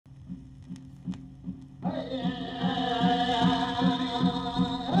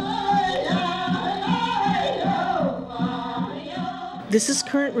This is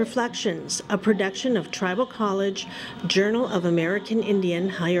Current Reflections, a production of Tribal College, Journal of American Indian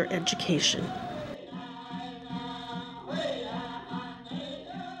Higher Education.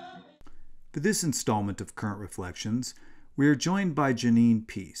 For this installment of Current Reflections, we are joined by Janine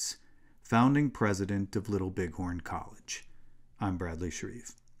Pease, founding president of Little Bighorn College. I'm Bradley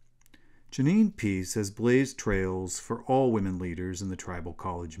Sharif. Janine Pease has blazed trails for all women leaders in the tribal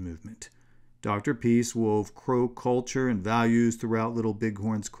college movement. Dr. Pease wove Crow culture and values throughout Little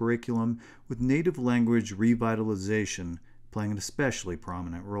Bighorn's curriculum, with native language revitalization playing an especially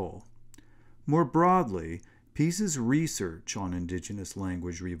prominent role. More broadly, Pease's research on Indigenous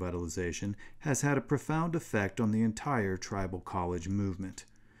language revitalization has had a profound effect on the entire tribal college movement.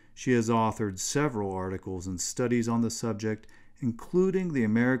 She has authored several articles and studies on the subject, including the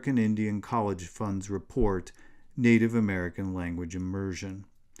American Indian College Fund's report, Native American Language Immersion.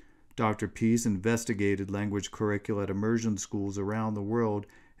 Dr. Pease investigated language curricula at immersion schools around the world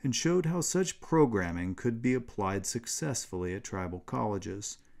and showed how such programming could be applied successfully at tribal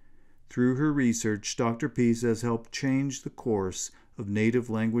colleges. Through her research, Dr. Pease has helped change the course of native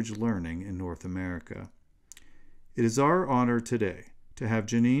language learning in North America. It is our honor today to have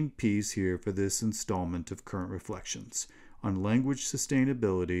Janine Pease here for this installment of Current Reflections on language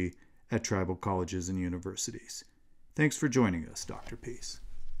sustainability at tribal colleges and universities. Thanks for joining us, Dr. Pease.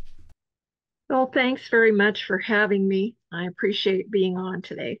 Well, thanks very much for having me. I appreciate being on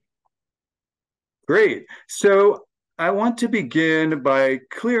today. Great. So I want to begin by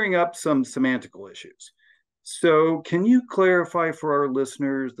clearing up some semantical issues. So can you clarify for our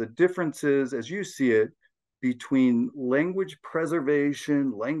listeners the differences, as you see it, between language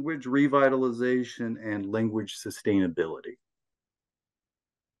preservation, language revitalization, and language sustainability?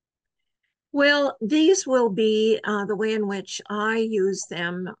 Well, these will be the way in which I use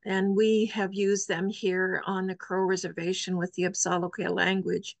them, and we have used them here on the Crow Reservation with the Absaloka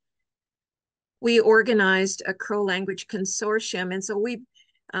language. We organized a Crow language consortium, and so we,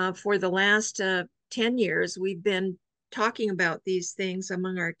 for the last 10 years, we've been talking about these things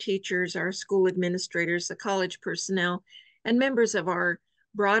among our teachers, our school administrators, the college personnel, and members of our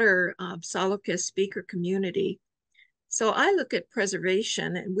broader Absaloka speaker community. So I look at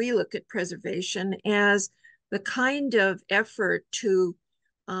preservation, and we look at preservation as the kind of effort to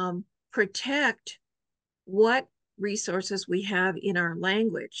protect what resources we have in our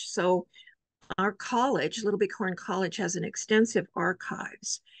language. So our college, Little Bighorn College, has an extensive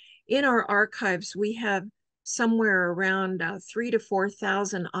archives. In our archives, we have somewhere around 3,000 to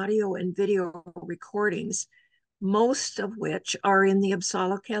 4,000 audio and video recordings, most of which are in the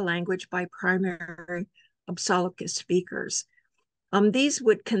Absaloka language by primary Absaloka speakers. These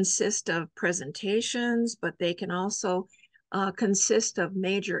would consist of presentations, but they can also consist of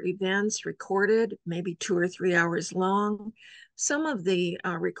major events recorded, maybe 2 or 3 hours long. Some of the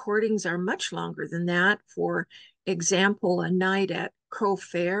recordings are much longer than that. For example, a night at Crow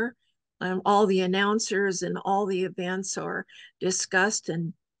Fair, all the announcers and all the events are discussed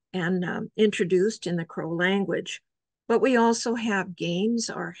and introduced in the Crow language. But we also have games,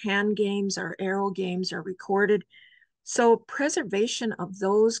 our hand games, our arrow games are recorded. So preservation of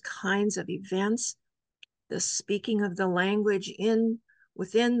those kinds of events, the speaking of the language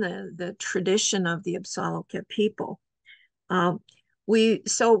within the tradition of the Absaloka people. We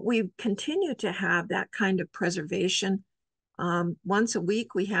continue to have that kind of preservation. Once a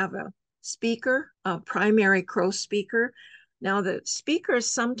week, we have a speaker, a primary Crow speaker. Now, the speakers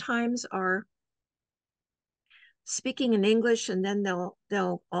sometimes are speaking in English, and then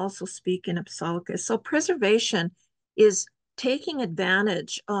they'll also speak in Absaloka. So preservation is taking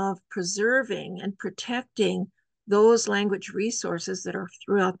advantage of preserving and protecting those language resources that are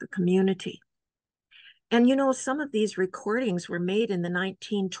throughout the community. And you know, some of these recordings were made in the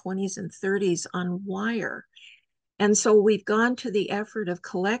 1920s and 30s on wire. And so we've gone to the effort of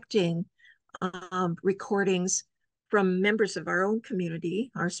collecting recordings from members of our own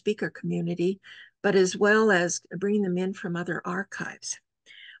community, our speaker community, but as well as bringing them in from other archives.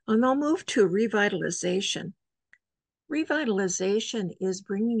 And I'll move to revitalization. Revitalization is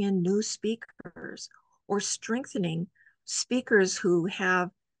bringing in new speakers or strengthening speakers who have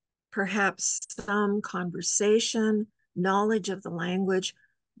perhaps some conversation, knowledge of the language,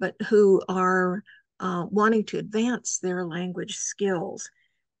 but who are wanting to advance their language skills.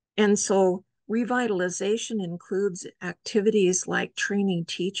 And so revitalization includes activities like training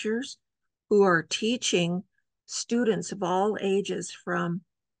teachers who are teaching students of all ages from,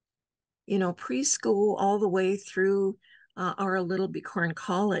 preschool all the way through our Little Bighorn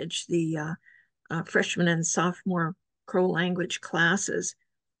College, the freshman and sophomore Crow language classes.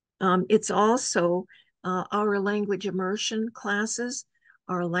 It's also our language immersion classes,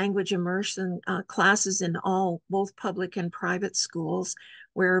 our language immersion classes in both public and private schools,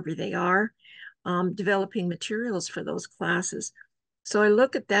 wherever they are, developing materials for those classes. So I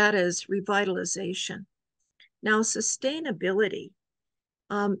look at that as revitalization. Now, sustainability.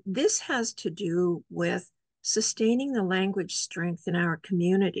 This has to do with sustaining the language strength in our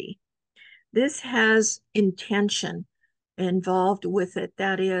community. This has intention involved with it.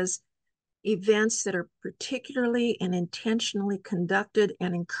 That is, events that are particularly and intentionally conducted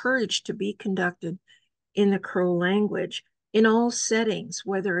and encouraged to be conducted in the Crow language in all settings,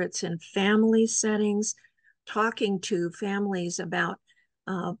 whether it's in family settings, talking to families about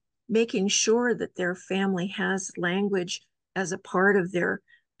making sure that their family has language as a part of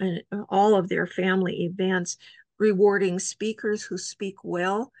all of their family events, rewarding speakers who speak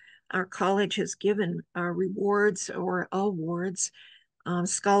well. Our college has given rewards or awards,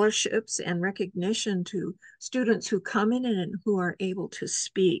 scholarships and recognition to students who come in and who are able to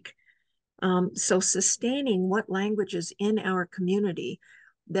speak. So sustaining what languages in our community,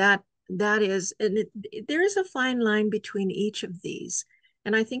 that is, and there is a fine line between each of these.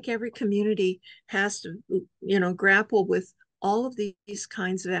 And I think every community has to, grapple with all of these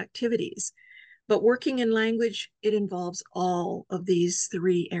kinds of activities. But working in language, it involves all of these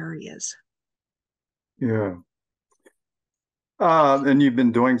three areas. Yeah. And you've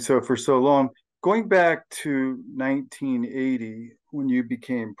been doing so for so long. Going back to 1980, when you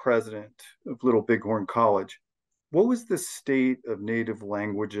became president of Little Bighorn College, what was the state of Native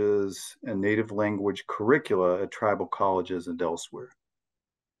languages and Native language curricula at tribal colleges and elsewhere?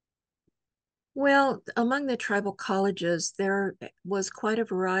 Well, among the tribal colleges, there was quite a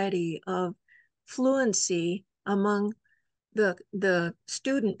variety of fluency among the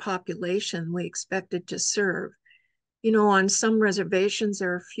student population we expected to serve. On some reservations,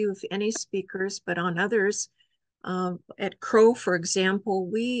 there are few, if any, speakers, but on others, at Crow, for example,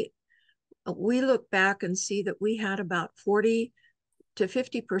 we look back and see that we had about 40 to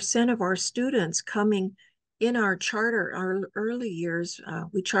 50% of our students coming in our charter, our early years.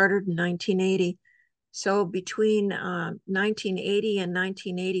 We chartered in 1980. So between 1980 and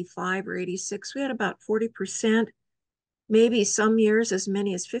 1985 or 86, we had about 40%, maybe some years as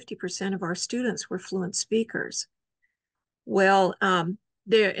many as 50% of our students were fluent speakers. Well,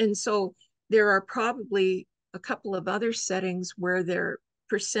 so there are probably a couple of other settings where their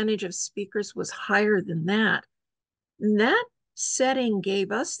percentage of speakers was higher than that. And that setting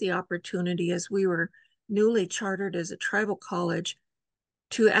gave us the opportunity, as we were newly chartered as a tribal college,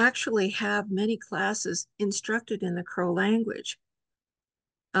 to actually have many classes instructed in the Crow language.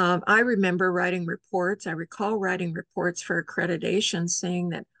 I remember writing reports. I recall writing reports for accreditation saying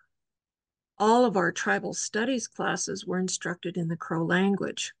that all of our tribal studies classes were instructed in the Crow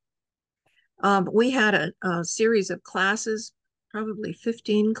language. We had a series of classes, probably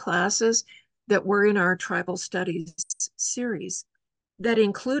 15 classes, that were in our tribal studies series that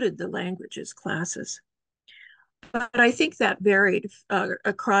included the languages classes. But I think that varied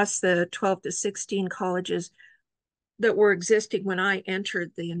across the 12 to 16 colleges that were existing when I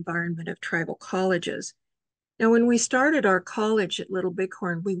entered the environment of tribal colleges. Now, when we started our college at Little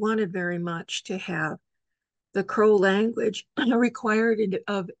Bighorn, we wanted very much to have the Crow language required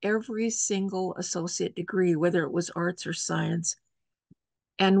of every single associate degree, whether it was arts or science,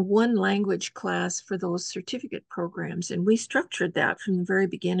 and one language class for those certificate programs. And we structured that from the very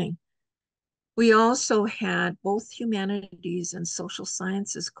beginning. We also had both humanities and social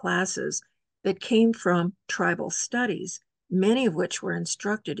sciences classes that came from tribal studies, many of which were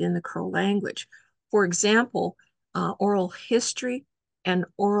instructed in the Crow language. For example, oral history and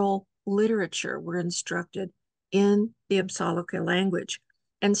oral literature were instructed in the Absaloka language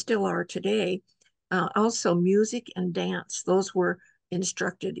and still are today. Also, music and dance, those were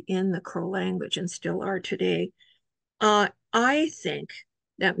instructed in the Crow language and still are today. I think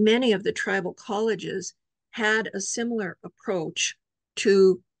that many of the tribal colleges had a similar approach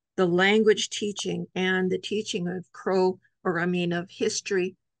to the language teaching and the teaching of of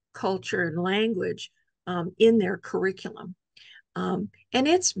history, culture, and language in their curriculum. And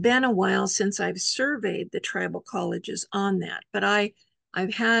it's been a while since I've surveyed the tribal colleges on that, but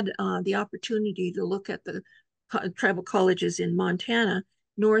I've had the opportunity to look at the tribal colleges in Montana,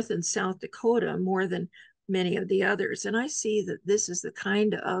 North and South Dakota, more than many of the others. And I see that this is the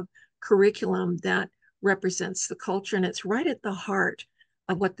kind of curriculum that represents the culture, and it's right at the heart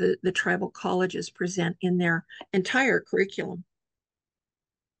of what the tribal colleges present in their entire curriculum.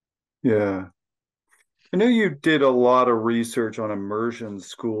 Yeah. I know you did a lot of research on immersion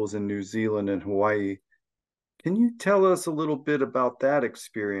schools in New Zealand and Hawaii. Can you tell us a little bit about that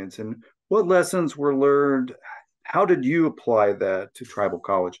experience and what lessons were learned? How did you apply that to tribal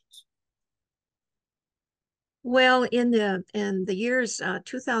colleges? Well, in the years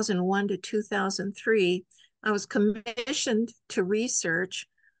 2001 to 2003, I was commissioned to research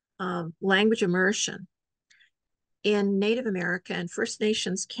language immersion in Native America and First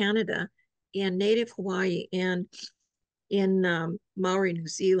Nations Canada, in Native Hawaii, and in Maori, New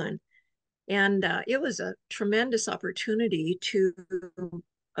Zealand. And it was a tremendous opportunity to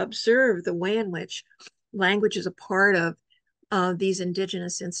observe the way in which language is a part of these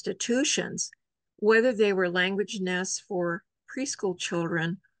Indigenous institutions, whether they were language nests for preschool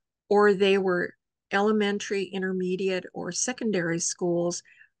children or they were elementary, intermediate, or secondary schools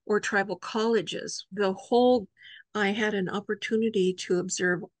or tribal colleges. I had an opportunity to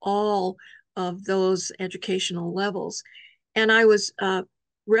observe all of those educational levels. And I was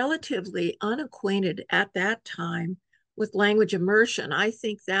relatively unacquainted at that time with language immersion. I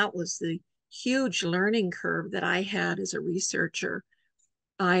think that was the huge learning curve that I had as a researcher.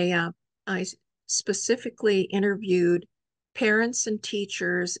 I specifically interviewed parents and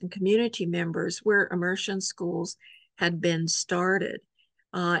teachers and community members where immersion schools had been started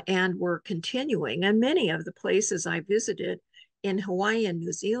and were continuing. And many of the places I visited in Hawaii and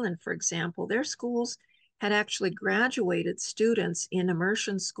New Zealand, for example, their schools had actually graduated students in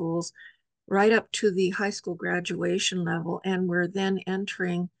immersion schools right up to the high school graduation level and were then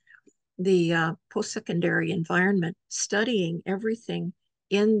entering the post-secondary environment, studying everything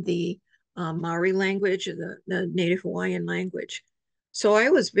in the Maori language, the Native Hawaiian language. So I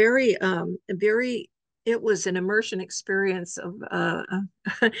was it was an immersion experience of,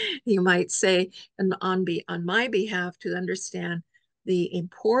 you might say, and on my behalf to understand the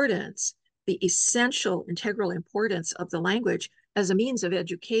importance, the essential integral importance of the language as a means of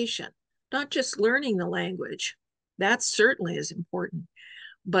education, not just learning the language. That certainly is important,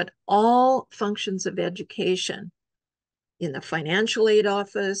 but all functions of education in the financial aid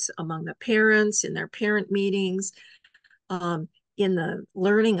office, among the parents, in their parent meetings, in the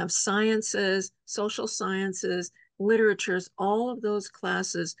learning of sciences, social sciences, literatures, all of those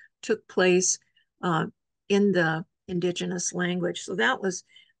classes took place in the Indigenous language. So that was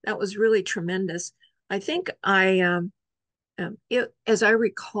really tremendous. I think as I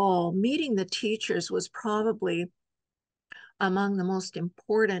recall, meeting the teachers was probably among the most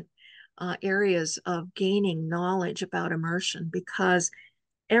important areas of gaining knowledge about immersion because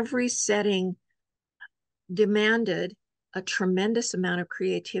every setting demanded a tremendous amount of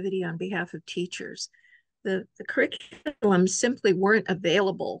creativity on behalf of teachers. The curriculum simply weren't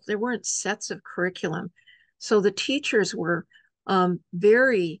available. There weren't sets of curriculum. So the teachers were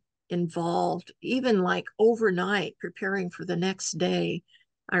very involved, even like overnight, preparing for the next day.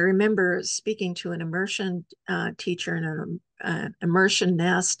 I remember speaking to an immersion teacher in an immersion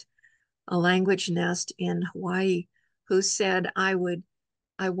nest, a language nest in Hawaii, who said I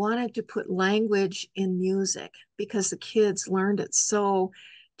wanted to put language in music because the kids learned it so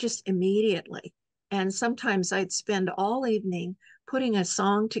just immediately. And sometimes I'd spend all evening putting a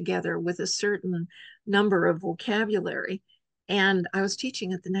song together with a certain number of vocabulary, and I was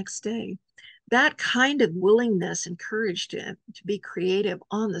teaching it the next day. That kind of willingness and courage to be creative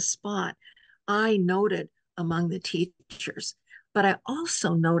on the spot, I noted among the teachers. But I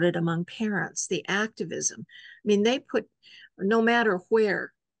also noted among parents the activism. I mean, they put, no matter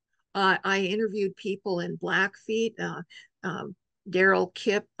where, I interviewed people in Blackfeet, Daryl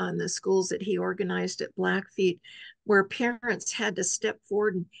Kipp on the schools that he organized at Blackfeet, where parents had to step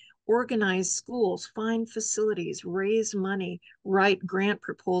forward and organize schools, find facilities, raise money, write grant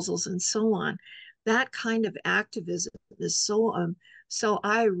proposals, and so on. That kind of activism is so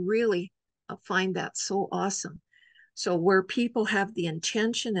I really find that so awesome. So where people have the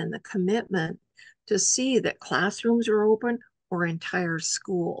intention and the commitment to see that classrooms are open or entire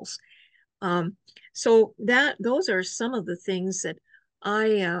schools. So those are some of the things that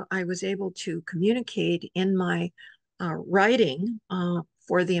I was able to communicate in my writing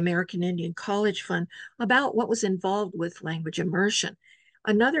for the American Indian College Fund about what was involved with language immersion.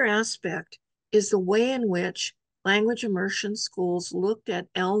 Another aspect is the way in which language immersion schools looked at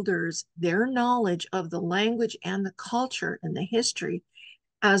elders, their knowledge of the language and the culture and the history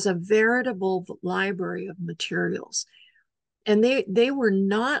as a veritable library of materials. And they were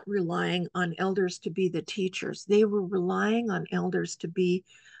not relying on elders to be the teachers. They were relying on elders to be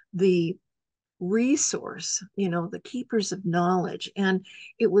the resource, the keepers of knowledge. And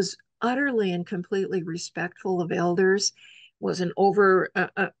it was utterly and completely respectful of elders. wasn't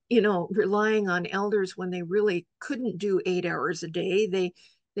relying on elders when they really couldn't do 8 hours a day.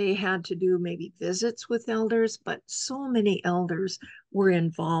 They had to do maybe visits with elders, but so many elders were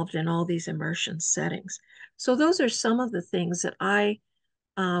involved in all these immersion settings. So those are some of the things that I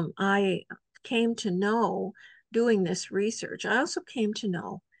came to know doing this research. I also came to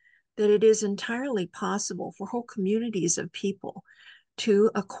know that it is entirely possible for whole communities of people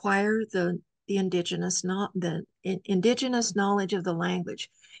to acquire the indigenous knowledge of the language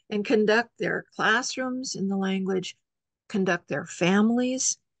and conduct their classrooms in the language, conduct their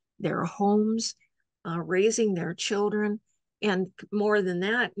families, their homes, raising their children, and more than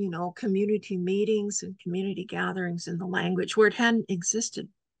that, community meetings and community gatherings in the language where it hadn't existed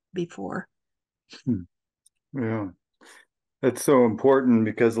before. Yeah. That's so important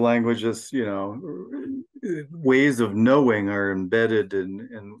because languages, ways of knowing are embedded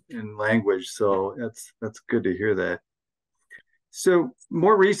in language. So that's good to hear that. So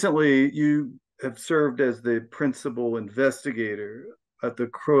more recently, you have served as the principal investigator at the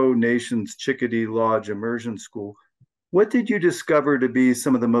Crow Nation's Chickadee Lodge Immersion School. What did you discover to be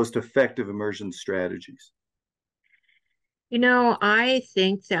some of the most effective immersion strategies? I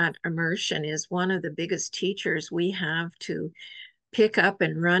think that immersion is one of the biggest teachers we have to pick up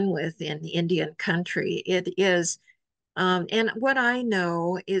and run with in Indian country. It is, and what I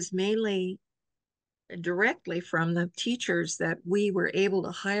know is mainly directly from the teachers that we were able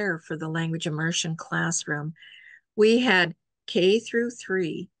to hire for the language immersion classroom. We had K through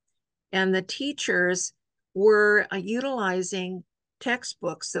 3, and the teachers were utilizing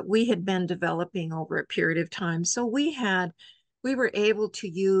textbooks that we had been developing over a period of time. So we were able to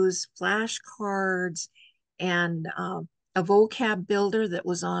use flashcards and a vocab builder that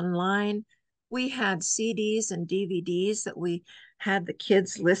was online. We had CDs and DVDs that we had the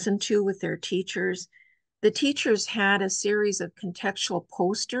kids listen to with their teachers. The teachers had a series of contextual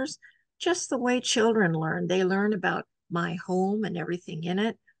posters, just the way children learn. They learn about my home and everything in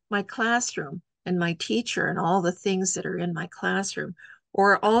it, my classroom and my teacher and all the things that are in my classroom,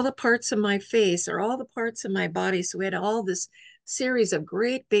 or all the parts of my face or all the parts of my body. So we had all this series of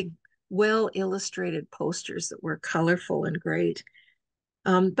great big, well illustrated posters that were colorful and great.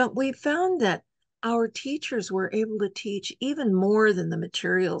 But we found that our teachers were able to teach even more than the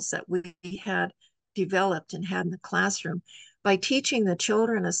materials that we had developed and had in the classroom by teaching the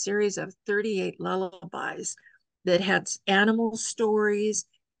children a series of 38 lullabies that had animal stories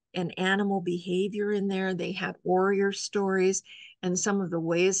and animal behavior in there. They had warrior stories and some of the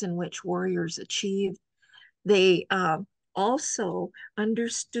ways in which warriors achieved. They also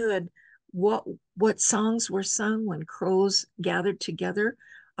understood what songs were sung when crows gathered together.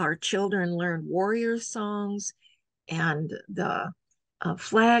 Our children learned warrior songs and the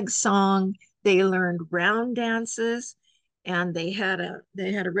flag song. They learned round dances, and they had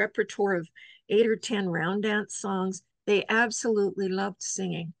a repertoire of 8 or 10 round dance songs. They absolutely loved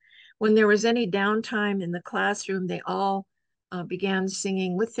singing. When there was any downtime in the classroom, they all began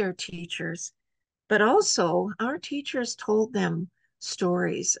singing with their teachers. But also, our teachers told them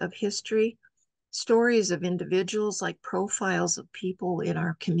stories of history, stories of individuals, like profiles of people in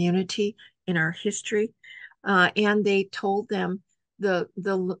our community, in our history. And they told them the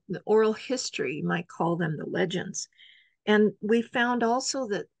oral history, you might call them the legends. And we found also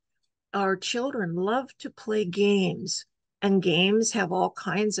that our children love to play games, and games have all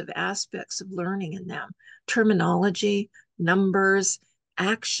kinds of aspects of learning in them: terminology, numbers,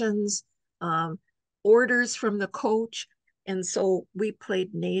 actions, um, orders from the coach. And so we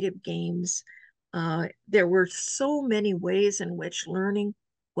played native games. There were so many ways in which learning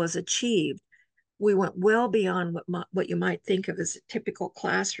was achieved. We went well beyond what you might think of as a typical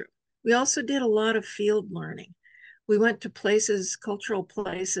classroom. We also did a lot of field learning. We went to places, cultural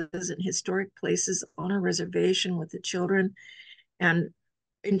places and historic places on a reservation with the children and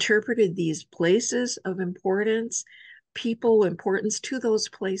interpreted these places of importance, people importance to those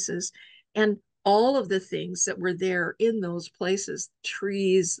places, and all of the things that were there in those places: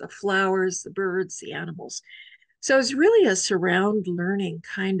 trees, the flowers, the birds, the animals. So it's really a surround learning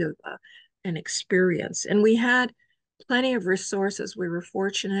kind of an experience. And we had plenty of resources. We were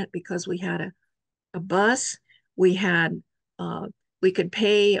fortunate because we had a bus. We had we could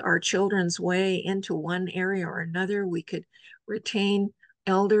pay our children's way into one area or another. We could retain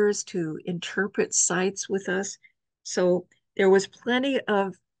elders to interpret sites with us. So there was plenty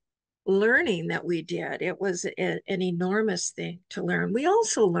of learning that we did. It was an enormous thing to learn. We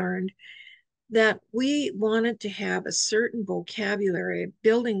also learned that we wanted to have a certain vocabulary,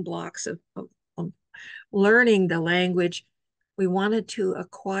 building blocks of learning the language. We wanted to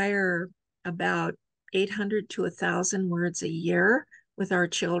acquire about 800 to 1,000 words a year with our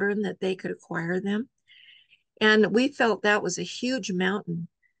children that they could acquire them. And we felt that was a huge mountain.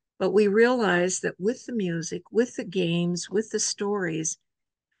 But we realized that with the music, with the games, with the stories,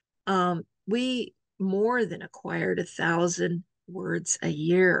 we more than acquired 1,000 words a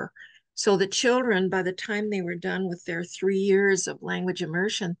year. So the children, by the time they were done with their 3 years of language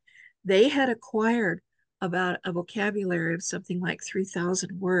immersion, they had acquired about a vocabulary of something like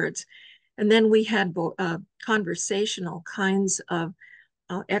 3,000 words. And then we had conversational kinds of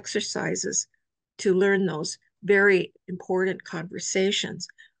exercises to learn those very important conversations.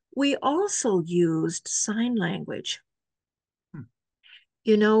 We also used sign language.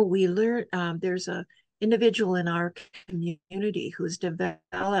 You know, we learned, there's an individual in our community who's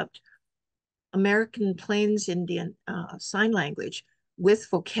developed American Plains Indian sign language with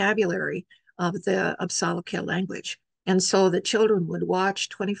vocabulary of the Apsaalooke language. And so the children would watch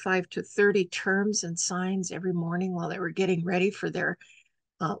 25 to 30 terms and signs every morning while they were getting ready for their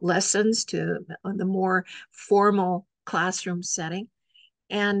lessons to the more formal classroom setting.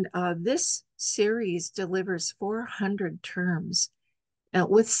 And this series delivers 400 terms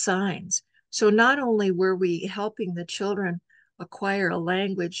with signs. So not only were we helping the children acquire a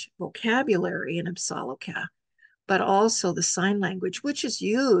language vocabulary in Apsaalooke, but also the sign language, which is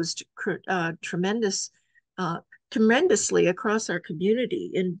used tremendously across our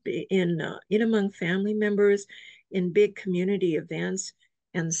community in among family members, in big community events,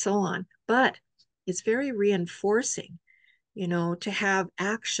 and so on. But it's very reinforcing, you know, to have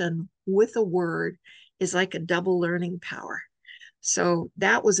action with a word is like a double learning power. So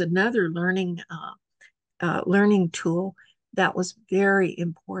that was another learning tool that was very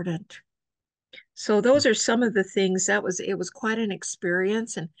important. So those are some of the things it was quite an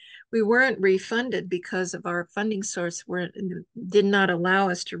experience, and we weren't refunded because of our funding source did not allow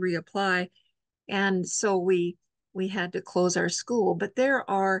us to reapply. And so we had to close our school, but there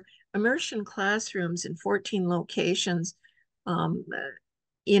are immersion classrooms in 14 locations,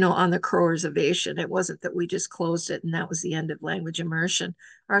 you know, on the Crow Reservation. It wasn't that we just closed it and that was the end of language immersion.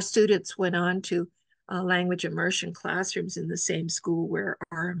 Our students went on to language immersion classrooms in the same school where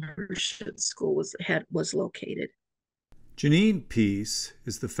our immersion school was located. Janine Pease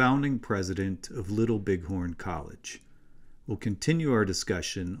is the founding president of Little Bighorn College. We'll continue our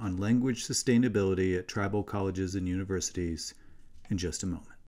discussion on language sustainability at tribal colleges and universities in just a moment.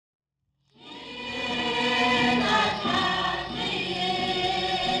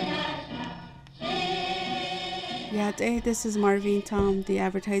 Yate, this is Marvin Tom, the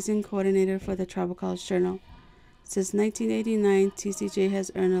advertising coordinator for the Tribal College Journal. Since 1989, TCJ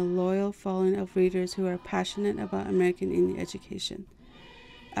has earned a loyal following of readers who are passionate about American Indian education.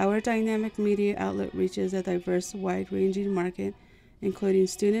 Our dynamic media outlet reaches a diverse, wide-ranging market, including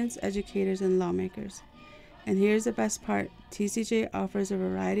students, educators, and lawmakers. And here's the best part, TCJ offers a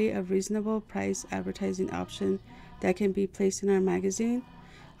variety of reasonable price advertising options that can be placed in our magazine,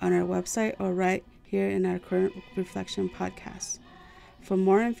 on our website, or right here in our Current Reflection podcast. For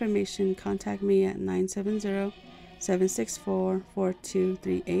more information, contact me at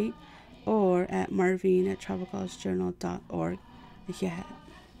 970-764-4238 or at marvin@tribalcollegejournal.org. Yeah.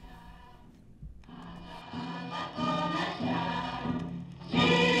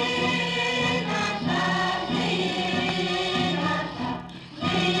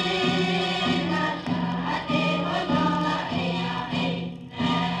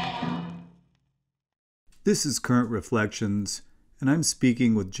 This is Current Reflections, and I'm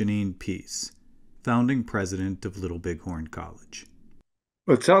speaking with Janine Pease, founding president of Little Bighorn College.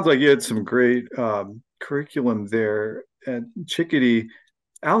 Well, it sounds like you had some great curriculum there at Chickadee.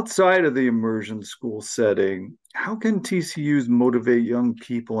 Outside of the immersion school setting, how can TCUs motivate young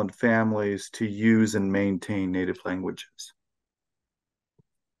people and families to use and maintain native languages?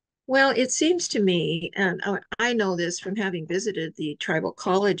 Well, it seems to me, and I know this from having visited the tribal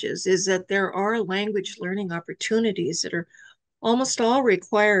colleges, is that there are language learning opportunities that are almost all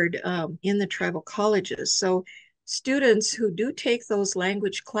required in the tribal colleges. So students who do take those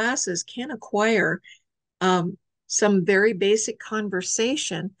language classes can acquire some very basic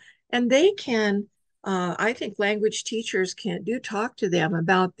conversation, and they can, I think language teachers do talk to them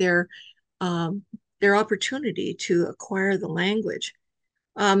about their opportunity to acquire the language.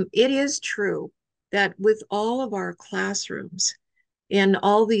 It is true that with all of our classrooms, in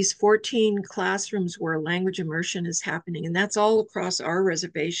all these 14 classrooms where language immersion is happening, and that's all across our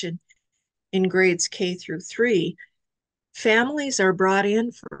reservation in grades K through 3, families are brought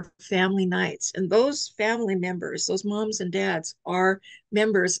in for family nights. And those family members, those moms and dads, are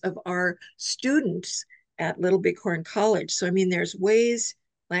members of our students at Little Bighorn College. So, I mean, there's ways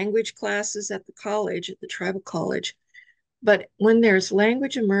language classes at the college, at the tribal college. But when there's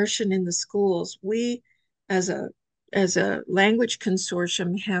language immersion in the schools, we as a language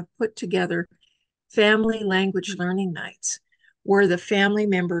consortium have put together family language learning nights where the family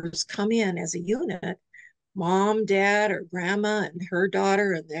members come in as a unit, mom, dad, or grandma and her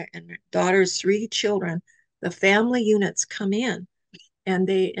daughter and their daughter's 3 children. The family units come in and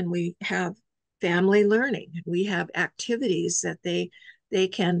we have family learning. We have activities that they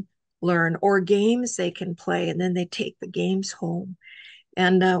can learn or games they can play, and then they take the games home.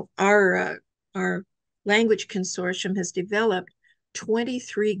 And our language consortium has developed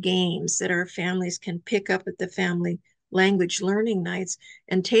 23 games that our families can pick up at the family language learning nights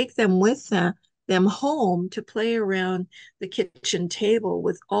and take them with them home to play around the kitchen table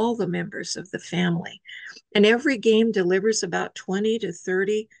with all the members of the family. And every game delivers about 20 to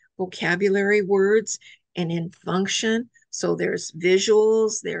 30 vocabulary words and in function. So there's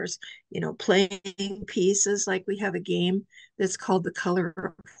visuals, there's, playing pieces. Like we have a game that's called The Color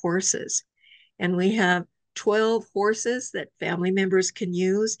of Horses. And we have 12 horses that family members can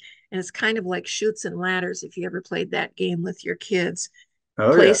use. And it's kind of like Chutes and Ladders if you ever played that game with your kids.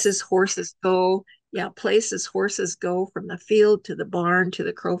 Oh, Places yes. horses go. Yeah, places horses go from the field to the barn to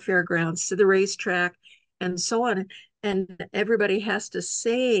the Crow Fairgrounds to the racetrack and so on. And everybody has to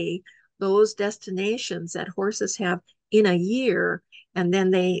say those destinations that horses have in a year, and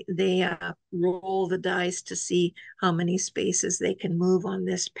then they roll the dice to see how many spaces they can move on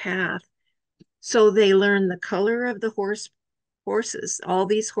this path. So they learn the color of the horses. All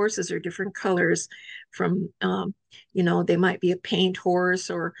these horses are different colors from, they might be a paint horse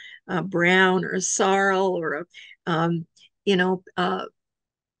or a brown or a sorrel or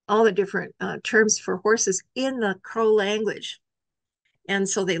all the different terms for horses in the Crow language. And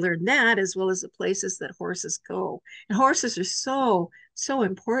so they learn that as well as the places that horses go. And horses are so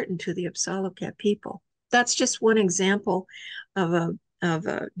important to the Apsalocat people. That's just one example of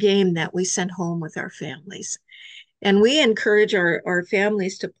a game that we sent home with our families. And we encourage our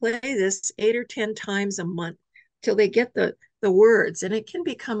families to play this 8 or 10 times a month till they get the words. And it can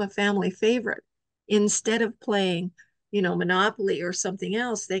become a family favorite. Instead of playing, Monopoly or something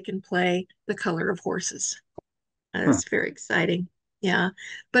else, they can play The Color of Horses. It's very exciting. Yeah.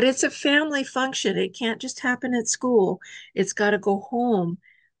 But it's a family function. It can't just happen at school. It's got to go home.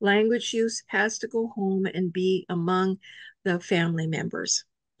 Language use has to go home and be among the family members.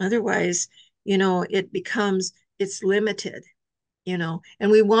 Otherwise, it's limited,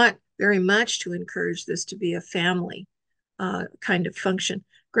 and we want very much to encourage this to be a family kind of function.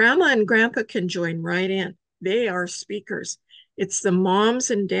 Grandma and grandpa can join right in. They are speakers. It's the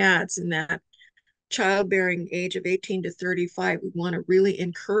moms and dads in that childbearing age of 18 to 35. We want to really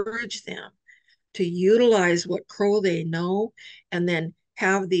encourage them to utilize what Crow they know and then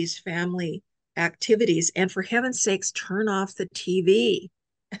have these family activities. And for heaven's sakes, turn off the TV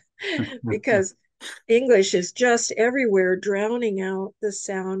because English is just everywhere, drowning out the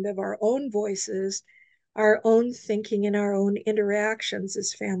sound of our own voices, our own thinking, and our own interactions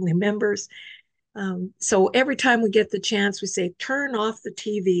as family members. So every time we get the chance, we say, turn off the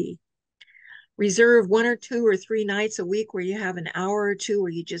TV. Reserve 1 or 2 or 3 nights a week where you have an hour or two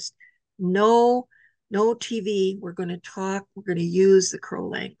where you just no TV. We're going to talk. We're going to use the Crow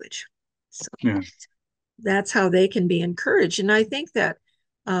language. So that's how they can be encouraged. And I think that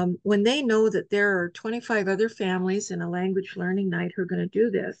when they know that there are 25 other families in a language learning night who are going to do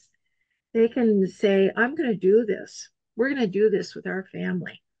this, they can say, I'm going to do this. We're going to do this with our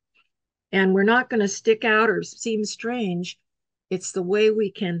family. And we're not going to stick out or seem strange. It's the way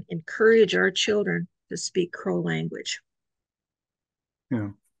we can encourage our children to speak Crow language.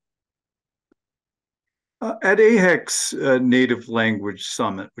 Yeah. At AHEC's Native Language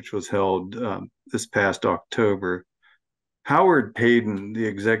Summit, which was held this past October, Howard Payton, the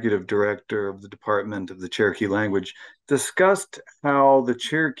executive director of the Department of the Cherokee Language, discussed how the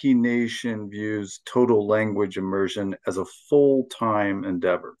Cherokee Nation views total language immersion as a full-time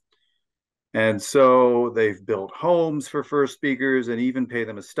endeavor. And so they've built homes for first speakers and even pay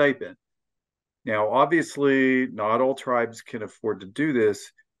them a stipend. Now, obviously, not all tribes can afford to do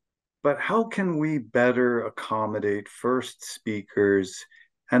this, but how can we better accommodate first speakers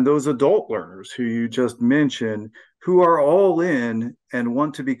and those adult learners who you just mentioned, who are all in and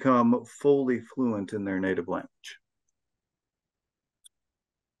want to become fully fluent in their native language?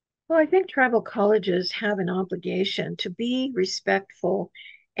 Well, I think tribal colleges have an obligation to be respectful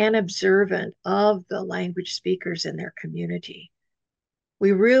and observant of the language speakers in their community.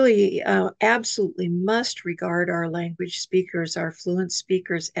 We really absolutely must regard our language speakers, our fluent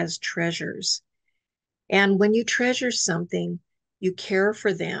speakers, as treasures. And when you treasure something, you care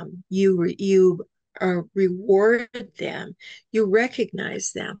for them, you reward them, you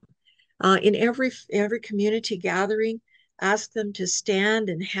recognize them. In every community gathering, ask them to stand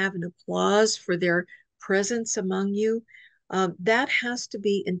and have an applause for their presence among you. That has to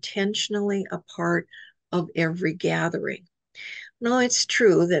be intentionally a part of every gathering. No, it's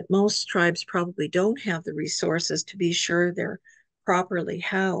true that most tribes probably don't have the resources to be sure they're properly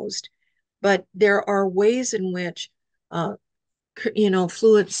housed, but there are ways in which uh,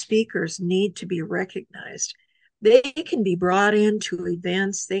 fluent speakers need to be recognized. They can be brought into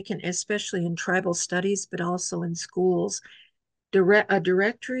events, they can, especially in tribal studies, but also in schools. A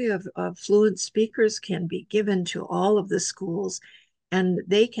directory of fluent speakers can be given to all of the schools, and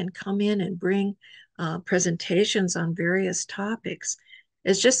they can come in and bring presentations on various topics.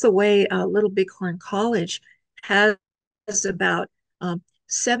 It's just the way Little Bighorn College has about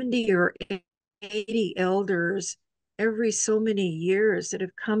 70 or 80 elders every so many years that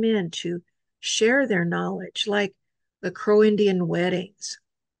have come in to share their knowledge, like the Crow Indian weddings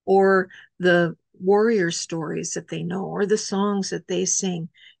or the warrior stories that they know, or the songs that they sing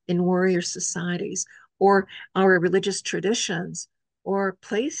in warrior societies, or our religious traditions, or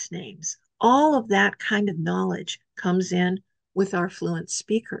place names. All of that kind of knowledge comes in with our fluent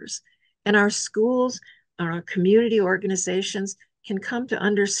speakers. And our schools, our community organizations can come to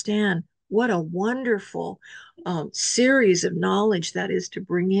understand what a wonderful series of knowledge that is to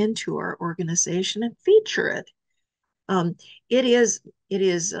bring into our organization and feature it. Um, it is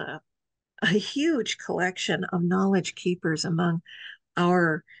a huge collection of knowledge keepers among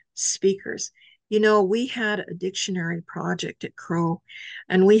our speakers. We had a dictionary project at Crow,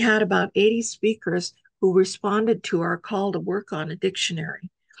 and we had about 80 speakers who responded to our call to work on a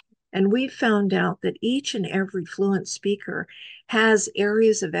dictionary. And we found out that each and every fluent speaker has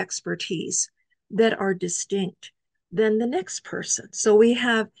areas of expertise that are distinct than the next person. So we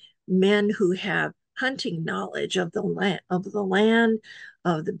have men who have hunting knowledge of the land,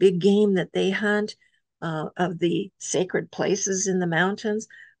 of the big game that they hunt, of the sacred places in the mountains.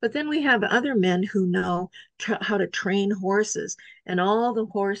 But then we have other men who know how to train horses and all the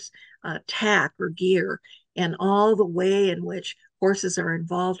horse tack or gear and all the way in which horses are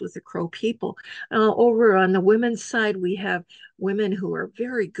involved with the Crow people. Over on the women's side, we have women who are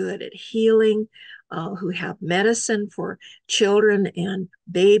very good at healing, who have medicine for children and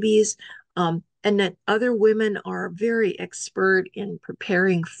babies, and that other women are very expert in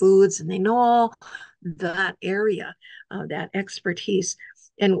preparing foods, and they know all that area, that expertise.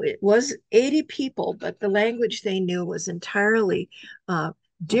 And it was 80 people, but the language they knew was entirely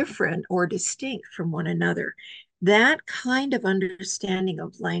different or distinct from one another. That kind of understanding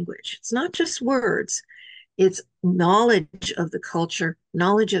of language, it's not just words, it's knowledge of the culture,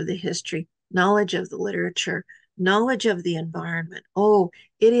 knowledge of the history, knowledge of the literature, knowledge of the environment. Oh,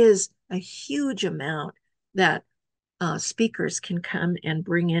 it is a huge amount that speakers can come and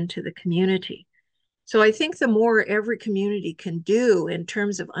bring into the community. So I think the more every community can do in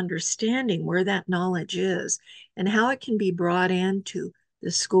terms of understanding where that knowledge is and how it can be brought into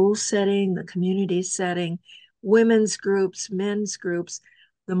the school setting, the community setting, women's groups, men's groups,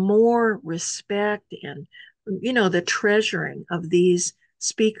 the more respect and the treasuring of these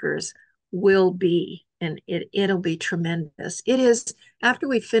speakers will be, and it'll be tremendous. It is, after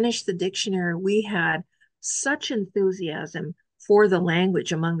we finished the dictionary, we had such enthusiasm for the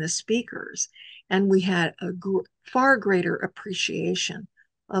language among the speakers, and we had a far greater appreciation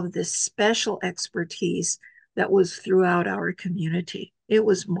of this special expertise that was throughout our community. It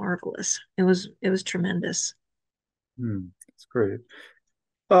was marvelous. It was tremendous. That's great.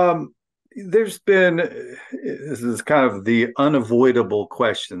 There's been, this is kind of the unavoidable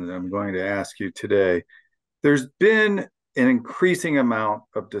question that I'm going to ask you today. There's been an increasing amount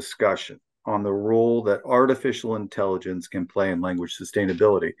of discussion on the role that artificial intelligence can play in language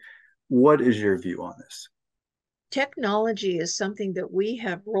sustainability. What is your view on this? Technology is something that we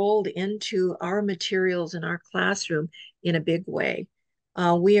have rolled into our materials in our classroom in a big way.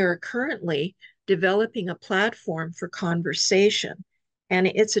 We are currently developing a platform for conversation, and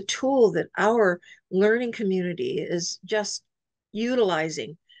it's a tool that our learning community is just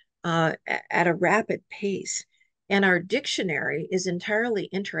utilizing at a rapid pace. And our dictionary is entirely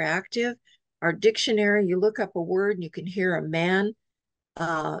interactive. Our dictionary, you look up a word and you can hear a man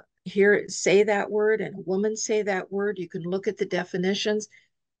hear it say that word and a woman say that word. You can look at the definitions.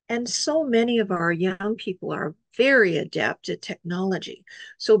 And so many of our young people are very adept at technology.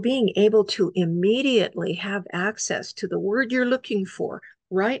 So being able to immediately have access to the word you're looking for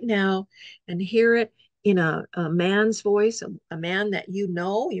right now and hear it in a man's voice, a man that you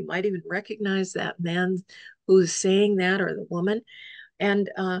know. You might even recognize that man who's saying that, or the woman, and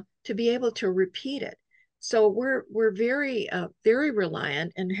to be able to repeat it. So we're very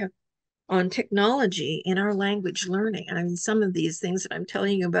reliant and have on technology in our language learning. I mean, some of these things that I'm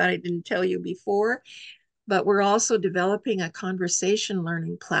telling you about, I didn't tell you before, but we're also developing a conversation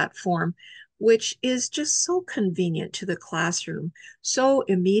learning platform, which is just so convenient to the classroom, so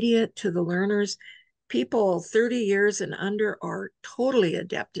immediate to the learners. People 30 years and under are totally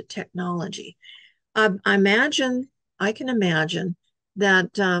adept at technology. I can imagine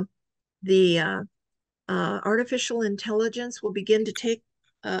that the artificial intelligence will begin to take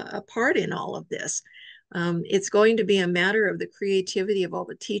a part in all of this. It's going to be a matter of the creativity of all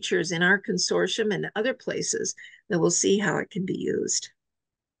the teachers in our consortium and other places that will see how it can be used.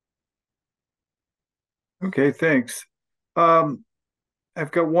 Okay, thanks.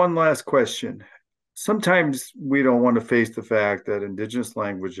 I've got one last question. Sometimes we don't want to face the fact that Indigenous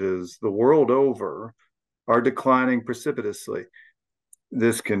languages the world over are declining precipitously.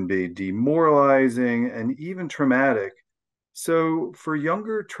 This can be demoralizing and even traumatic. So, for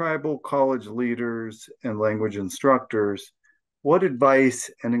younger tribal college leaders and language instructors, what advice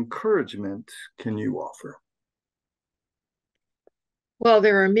and encouragement can you offer? Well,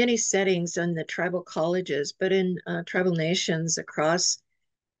 there are many settings in the tribal colleges, but in tribal nations across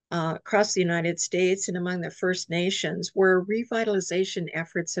the United States and among the First Nations, where revitalization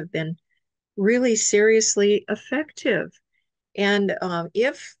efforts have been really seriously effective. And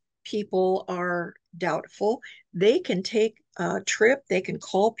if people are doubtful, they can take a trip, they can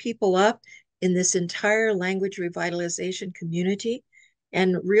call people up in this entire language revitalization community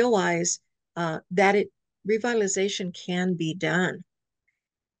and realize that revitalization can be done.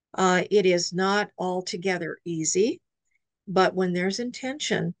 It is not altogether easy, but when there's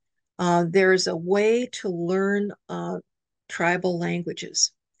intention, there's a way to learn tribal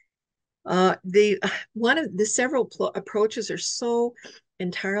languages. The one of the several approaches are so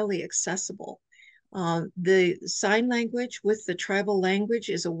entirely accessible. The sign language with the tribal language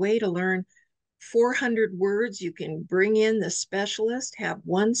is a way to learn 400 words. You can bring in the specialist, have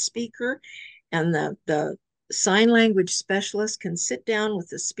one speaker, and the sign language specialist can sit down with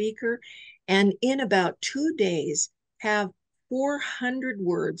the speaker, and in about 2 days have 400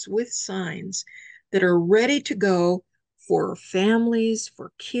 words with signs that are ready to go for families,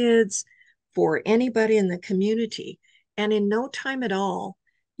 for kids, for anybody in the community. And in no time at all,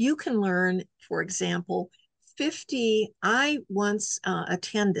 you can learn, for example, 50. I once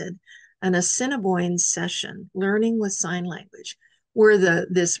attended an Assiniboine session, learning with sign language, where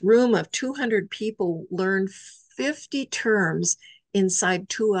this room of 200 people learned 50 terms inside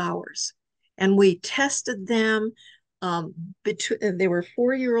 2 hours. And we tested them. They were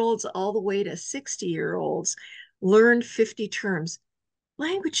 4-year-olds all the way to 60-year-olds, learned 50 terms.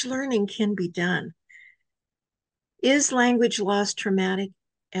 Language learning can be done. Is language loss traumatic?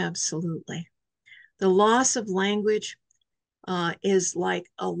 Absolutely. The loss of language is like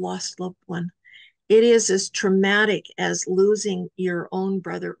a lost loved one. It is as traumatic as losing your own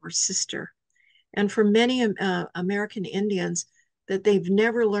brother or sister. And for many American Indians, that they've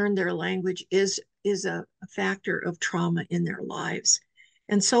never learned their language is a factor of trauma in their lives.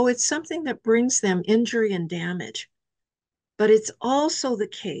 And so it's something that brings them injury and damage. But it's also the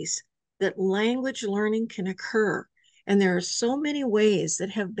case that language learning can occur. And there are so many ways that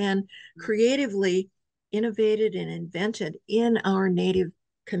have been creatively innovated and invented in our native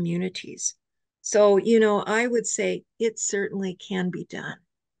communities. So, I would say it certainly can be done.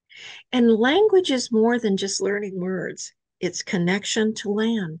 And language is more than just learning words. It's connection to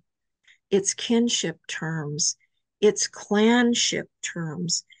land, it's kinship terms, it's clanship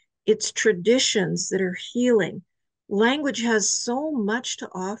terms, it's traditions that are healing. Language has so much to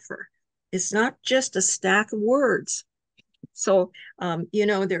offer. It's not just a stack of words. So,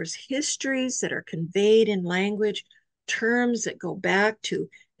 there's histories that are conveyed in language, terms that go back to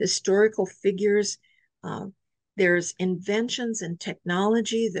historical figures. There's inventions and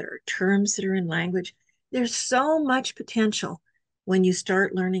technology that are terms that are in language. There's so much potential when you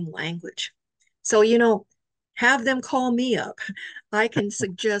start learning language. So, have them call me up. I can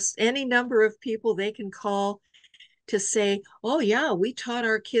suggest any number of people they can call to say, oh, yeah, we taught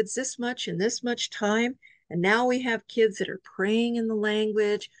our kids this much in this much time. And now we have kids that are praying in the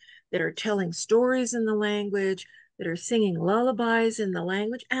language, that are telling stories in the language, that are singing lullabies in the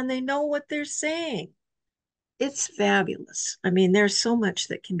language, and they know what they're saying. It's fabulous. I mean, there's so much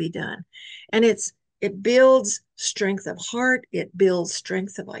that can be done. And it builds strength of heart, it builds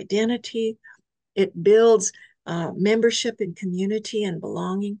strength of identity, it builds membership in community and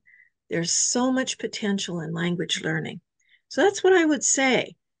belonging. There's so much potential in language learning. So that's what I would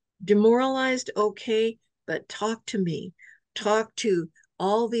say. Demoralized, okay, but talk to me. Talk to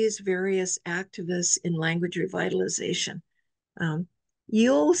all these various activists in language revitalization.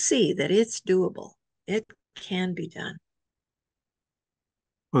 You'll see that it's doable. It can be done.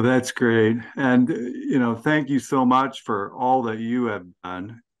 Well, that's great. And, thank you so much for all that you have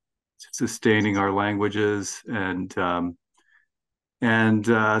done sustaining our languages. And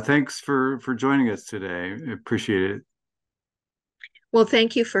thanks for joining us today. I appreciate it. Well,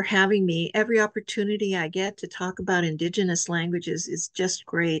 thank you for having me. Every opportunity I get to talk about Indigenous languages is just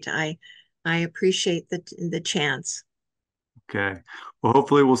great. I appreciate the chance. Okay. Well,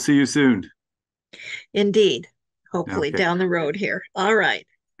 hopefully we'll see you soon. Indeed. Hopefully Okay. down the road here. All right.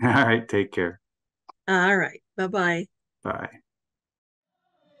 All right. Take care. All right. Bye-bye. Bye.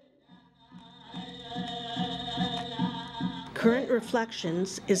 Current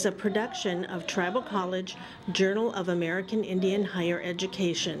Reflections is a production of Tribal College, Journal of American Indian Higher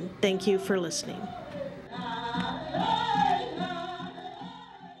Education. Thank you for listening.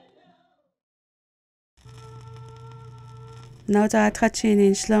 No da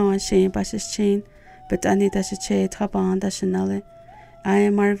trachin slow and sheen bashes chain, but Andy dash che taban dash nulle. I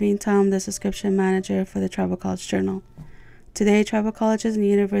am Marvin Tom, the subscription manager for the Tribal College Journal. Today, tribal colleges and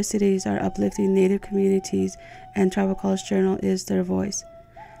universities are uplifting Native communities, and Tribal College Journal is their voice.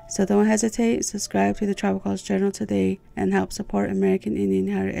 So don't hesitate, subscribe to the Tribal College Journal today and help support American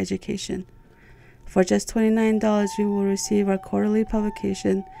Indian higher education. For just $29, you will receive our quarterly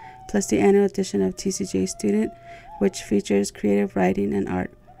publication plus the annual edition of TCJ Student, which features creative writing and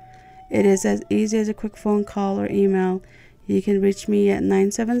art. It is as easy as a quick phone call or email. You can reach me at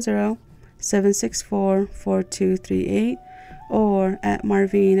 970-764-4238 or at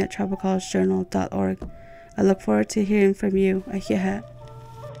marvin@tribalcollegejournal.org. I look forward to hearing from you. Ahiyahat.